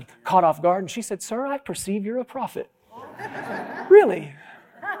kind of caught off guard. And she said, sir, I perceive you're a prophet. Really?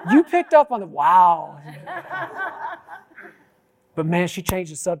 You picked up on the, wow. But man, she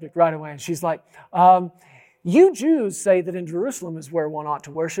changed the subject right away. And she's like, you Jews say that in Jerusalem is where one ought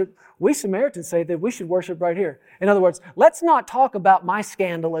to worship. We Samaritans say that we should worship right here. In other words, let's not talk about my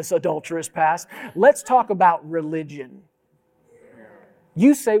scandalous, adulterous past. Let's talk about religion.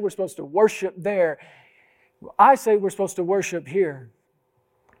 You say we're supposed to worship there. I say we're supposed to worship here.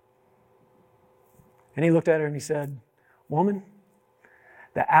 And he looked at her and he said, woman,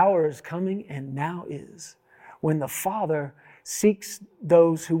 the hour is coming and now is when the Father seeks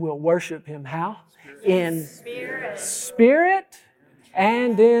those who will worship Him. How? In spirit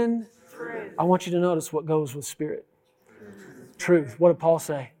and in truth. I want you to notice what goes with spirit. Truth. What did Paul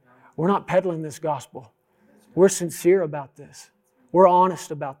say? We're not peddling this gospel. We're sincere about this. We're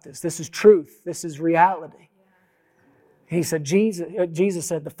honest about this. This is truth. This is reality. He said, Jesus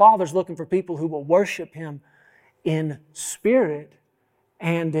said, the Father's looking for people who will worship Him in spirit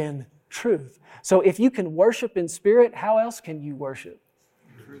and in truth. So if you can worship in spirit, how else can you worship?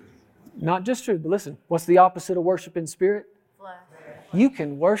 Truth. Not just truth, but listen, what's the opposite of worship in spirit? Flesh. You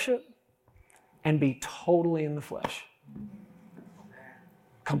can worship and be totally in the flesh.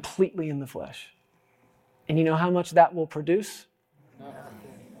 Completely in the flesh. And you know how much that will produce?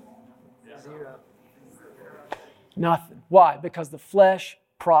 Zero. Nothing. Why? Because the flesh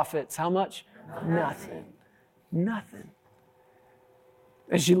profits how much? Nothing. Nothing.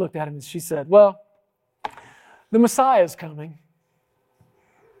 And she looked at him and she said, well, the Messiah is coming.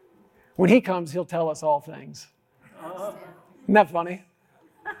 When He comes, He'll tell us all things. Isn't that funny?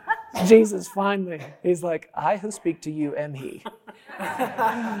 Jesus finally, He's like, I who speak to you am He.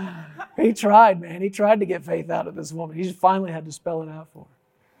 He tried, man. He tried to get faith out of this woman. He just finally had to spell it out for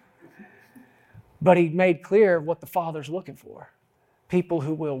her. But He made clear what the Father's looking for. People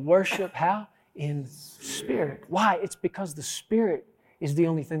who will worship how? In spirit. Why? It's because the Spirit is the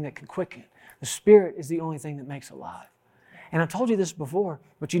only thing that can quicken. The Spirit is the only thing that makes alive. And I told you this before,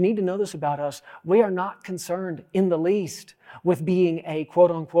 but you need to know this about us. We are not concerned in the least with being a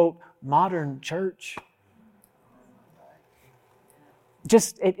quote-unquote modern church.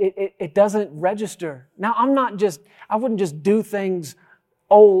 Just, it doesn't register. Now, I wouldn't just do things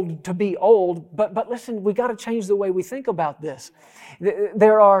old to be old, but listen, we got to change the way we think about this.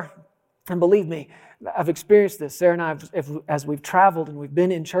 There are, and believe me, I've experienced this. Sarah and I, as we've traveled and we've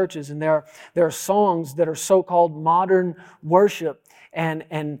been in churches, and there are songs that are so-called modern worship, and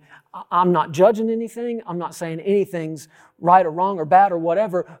I'm not judging anything. I'm not saying anything's right or wrong or bad or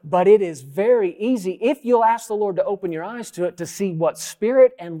whatever, but it is very easy, if you'll ask the Lord to open your eyes to it, to see what's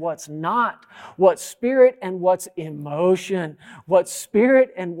spirit and what's not, what's spirit and what's emotion, what's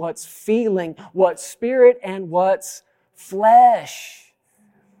spirit and what's feeling, what's spirit and what's flesh.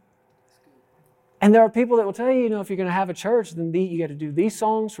 And there are people that will tell you, if you're going to have a church, then you got to do these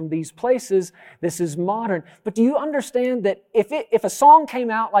songs from these places. This is modern. But do you understand that if a song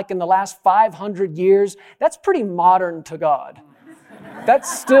came out like in the last 500 years, that's pretty modern to God.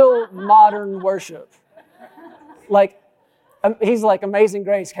 That's still modern worship. Like, He's like, Amazing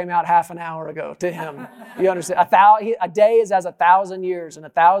Grace came out half an hour ago to Him. You understand? A day is as 1,000 years, and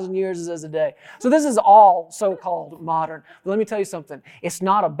 1,000 years is as a day. So this is all so-called modern. But let me tell you something. It's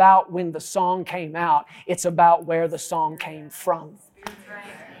not about when the song came out. It's about where the song came from.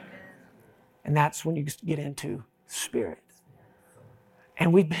 And that's when you get into spirit.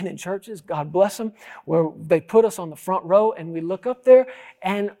 And we've been in churches, God bless them, where they put us on the front row and we look up there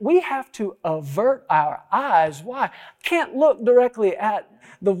and we have to avert our eyes. Why? Can't look directly at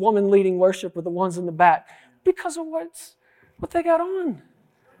the woman leading worship or the ones in the back because of what they got on.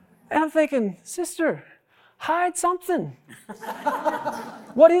 And I'm thinking, sister, hide something.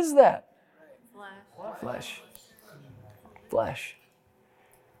 What is that? Flesh. Flesh.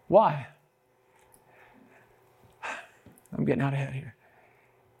 Why? I'm getting out ahead here.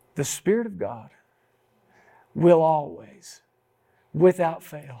 The Spirit of God will always, without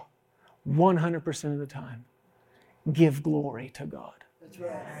fail, 100% of the time, give glory to God. That's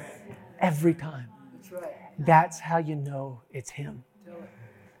right. Every time. That's right. That's how you know it's Him.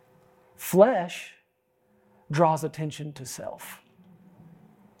 Flesh draws attention to self.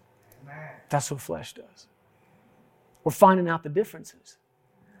 That's what flesh does. We're finding out the differences.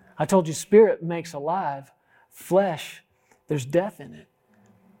 I told you spirit makes alive. Flesh, there's death in it.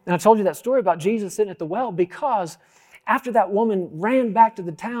 And I told you that story about Jesus sitting at the well because after that woman ran back to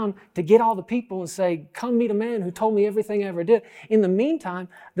the town to get all the people and say, come meet a man who told me everything I ever did. In the meantime,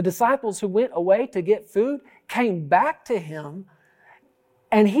 the disciples who went away to get food came back to Him,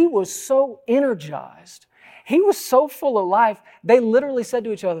 and He was so energized. He was so full of life, they literally said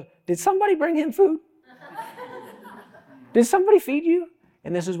to each other, did somebody bring Him food? Did somebody feed you?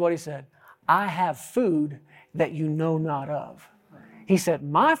 And this is what He said, I have food that you know not of. He said,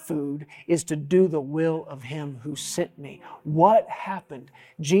 my food is to do the will of Him who sent me. What happened?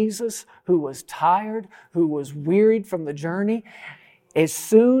 Jesus, who was tired, who was wearied from the journey, As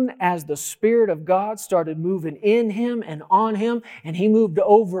soon as the Spirit of God started moving in him and on him, and he moved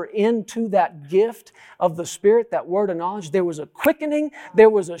over into that gift of the Spirit, that word of knowledge, there was a quickening, there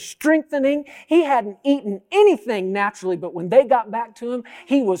was a strengthening. He hadn't eaten anything naturally, but when they got back to him,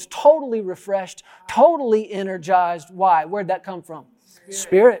 he was totally refreshed, totally energized. Why? Where'd that come from?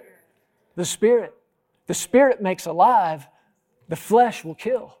 Spirit. The Spirit. The Spirit makes alive, the flesh will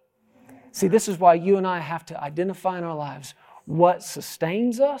kill. See, this is why you and I have to identify in our lives what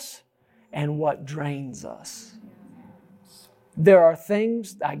sustains us and what drains us. There are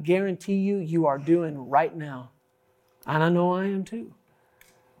things I guarantee you are doing right now, and I know I am too,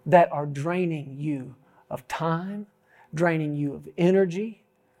 that are draining you of time, draining you of energy,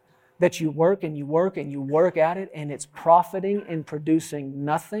 that you work and you work and you work at it and it's profiting and producing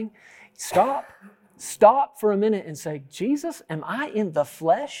nothing. Stop for a minute and say, Jesus, am I in the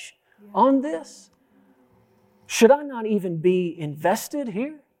flesh on this? Should I not even be invested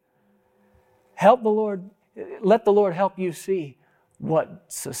here? Let the Lord help you see what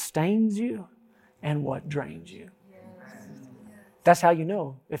sustains you and what drains you. That's how you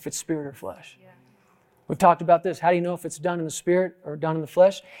know if it's spirit or flesh. We've talked about this. How do you know if it's done in the spirit or done in the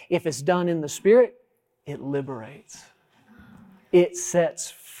flesh? If it's done in the spirit, it liberates. It sets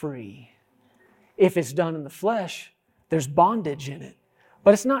free. If it's done in the flesh, there's bondage in it.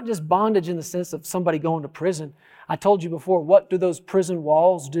 But it's not just bondage in the sense of somebody going to prison. I told you before, what do those prison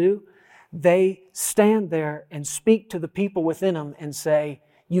walls do? They stand there and speak to the people within them and say,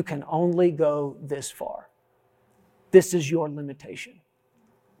 you can only go this far. This is your limitation.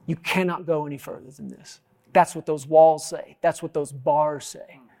 You cannot go any further than this. That's what those walls say. That's what those bars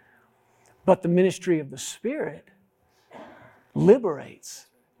say. But the ministry of the Spirit liberates.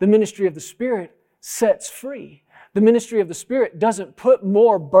 The ministry of the Spirit sets free. The ministry of the Spirit doesn't put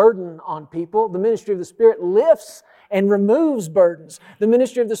more burden on people. The ministry of the Spirit lifts and removes burdens. The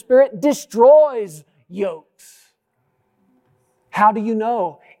ministry of the Spirit destroys yokes. How do you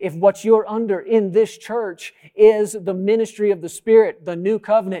know if what you're under in this church is the ministry of the Spirit, the new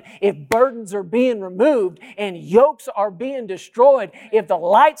covenant? If burdens are being removed and yokes are being destroyed, if the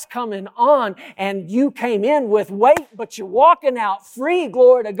light's coming on and you came in with weight, but you're walking out free,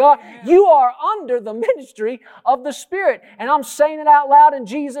 glory to God, you are under the ministry of the Spirit. And I'm saying it out loud in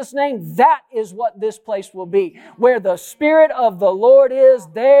Jesus' name. That is what this place will be. Where the Spirit of the Lord is,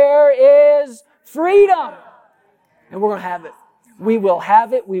 there is freedom. And we're going to have it. We will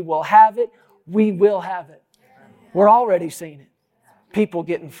have it, we will have it, we will have it. We're already seeing it. People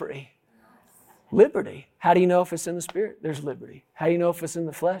getting free. Liberty. How do you know if it's in the Spirit? There's liberty. How do you know if it's in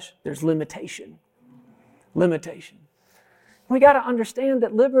the flesh? There's limitation. Limitation. We got to understand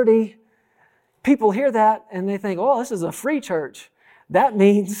that liberty, people hear that and they think, oh, this is a free church. That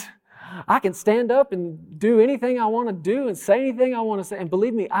means I can stand up and do anything I want to do and say anything I want to say. And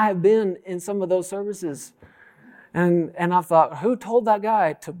believe me, I have been in some of those services. And I thought, who told that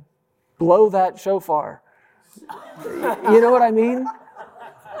guy to blow that shofar? You know what I mean?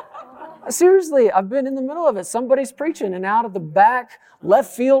 Seriously, I've been in the middle of it. Somebody's preaching, and out of the back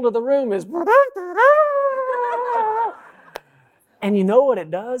left field of the room is... And you know what it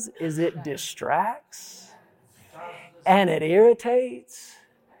does? Is it distracts, and it irritates,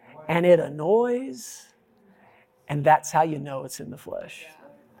 and it annoys, and that's how you know it's in the flesh.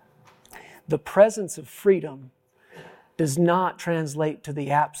 The presence of freedom does not translate to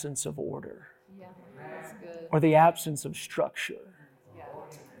the absence of order or the absence of structure.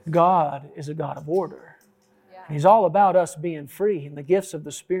 God is a God of order. He's all about us being free and the gifts of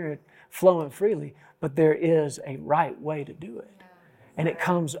the Spirit flowing freely, but there is a right way to do it, and it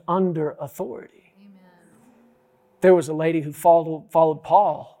comes under authority. There was a lady who followed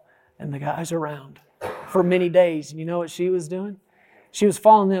Paul and the guys around for many days, and you know what she was doing? She was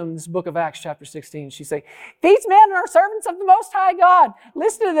following them in this book of Acts chapter 16. She'd say, these men are servants of the Most High God.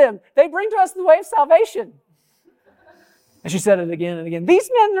 Listen to them. They bring to us the way of salvation. And she said it again and again.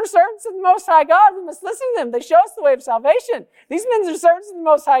 These men are servants of the Most High God. We must listen to them. They show us the way of salvation. These men are servants of the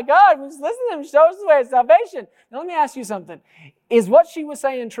Most High God. We must listen to them. Show us the way of salvation. Now let me ask you something. Is what she was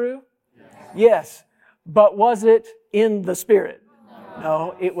saying true? Yes. But was it in the Spirit?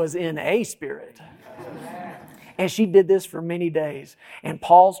 No, it was in a spirit. And she did this for many days. And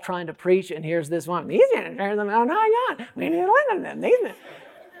Paul's trying to preach, and here's this one. These men are the Most High God. We need to listen to them. These men.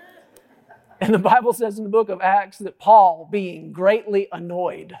 And the Bible says in the book of Acts that Paul, being greatly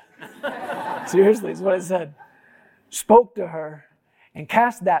annoyed, seriously is what it said, spoke to her and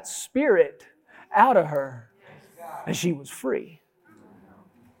cast that spirit out of her, and she was free.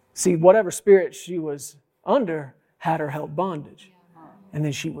 See, whatever spirit she was under had her held bondage. And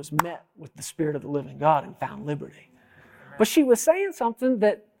then she was met with the Spirit of the living God and found liberty. But she was saying something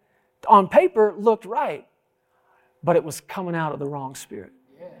that on paper looked right, but it was coming out of the wrong spirit.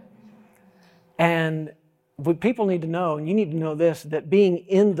 And what people need to know, and you need to know this, that being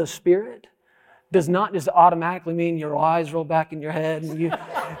in the Spirit does not just automatically mean your eyes roll back in your head and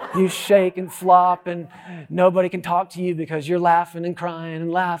you shake and flop and nobody can talk to you because you're laughing and crying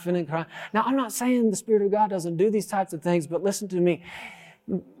and laughing and crying. Now, I'm not saying the Spirit of God doesn't do these types of things, but listen to me.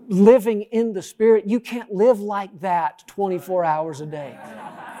 Living in the Spirit, you can't live like that 24 hours a day.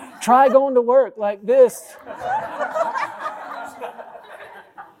 Try going to work like this.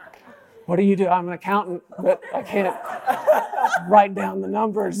 What do you do? I'm an accountant, but I can't write down the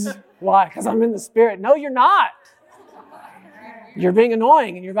numbers. Why? Because I'm in the Spirit. No, you're not. You're being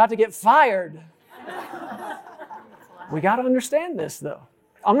annoying and you're about to get fired. We got to understand this, though.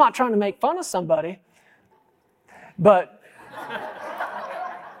 I'm not trying to make fun of somebody, but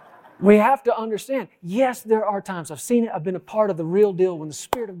we have to understand, yes, there are times, I've seen it, I've been a part of the real deal when the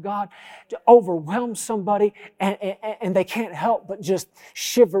Spirit of God overwhelms somebody and they can't help but just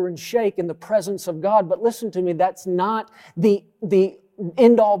shiver and shake in the presence of God. But listen to me, that's not the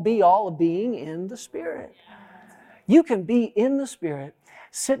end-all be-all of being in the Spirit. You can be in the Spirit,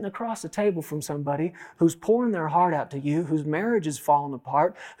 sitting across the table from somebody who's pouring their heart out to you, whose marriage is falling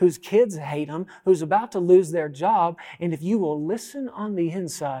apart, whose kids hate them, who's about to lose their job. And if you will listen on the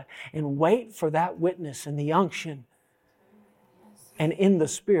inside and wait for that witness and the unction, and in the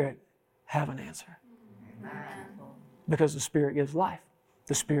Spirit, have an answer. Because the Spirit gives life.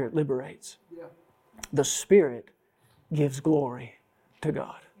 The Spirit liberates. The Spirit gives glory to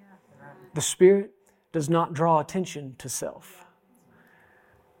God. The Spirit does not draw attention to self.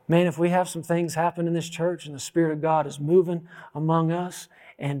 Man, if we have some things happen in this church and the Spirit of God is moving among us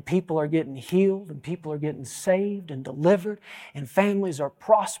and people are getting healed and people are getting saved and delivered and families are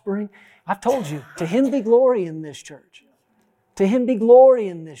prospering, I've told you, to Him be glory in this church. To Him be glory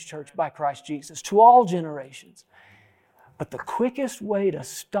in this church by Christ Jesus, to all generations. But the quickest way to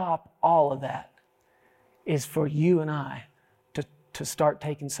stop all of that is for you and I to start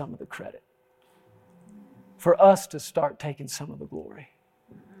taking some of the credit. For us to start taking some of the glory.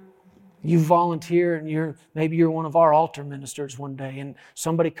 You volunteer and maybe you're one of our altar ministers one day and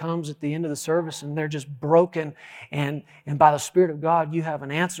somebody comes at the end of the service and they're just broken and by the Spirit of God you have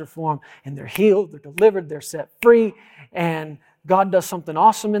an answer for them and they're healed, they're delivered, they're set free and God does something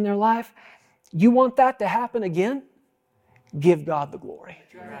awesome in their life. You want that to happen again? Give God the glory.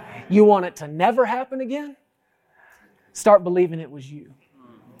 You want it to never happen again? Start believing it was you.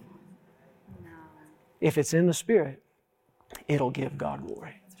 If it's in the Spirit, it'll give God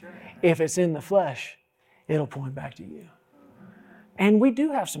glory. If it's in the flesh, it'll point back to you. And we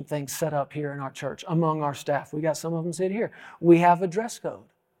do have some things set up here in our church among our staff. We got some of them sit here. We have a dress code.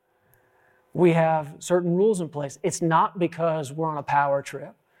 We have certain rules in place. It's not because we're on a power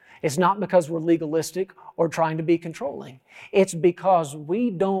trip. It's not because we're legalistic or trying to be controlling. It's because we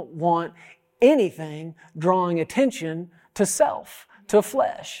don't want anything drawing attention to self, to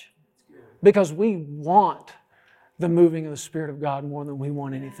flesh. Because we want the moving of the Spirit of God more than we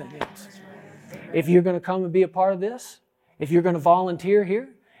want anything else. If you're going to come and be a part of this, if you're going to volunteer here,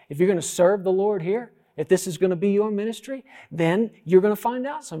 if you're going to serve the Lord here, if this is going to be your ministry, then you're going to find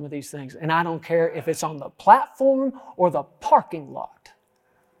out some of these things. And I don't care if it's on the platform or the parking lot.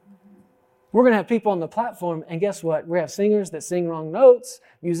 We're going to have people on the platform, and guess what? We have singers that sing wrong notes,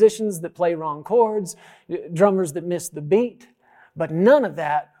 musicians that play wrong chords, drummers that miss the beat, but none of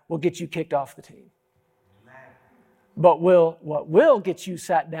that will get you kicked off the team. But what will get you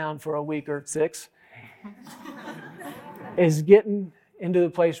sat down for a week or 6 is getting into the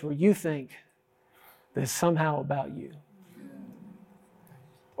place where you think that it's somehow about you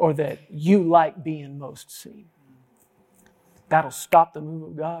or that you like being most seen. That'll stop the move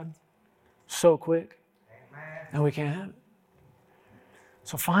of God so quick, and we can't have it.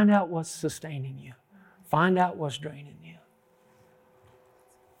 So find out what's sustaining you. Find out what's draining you.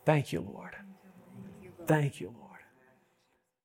 Thank you, Lord. Thank you, Lord.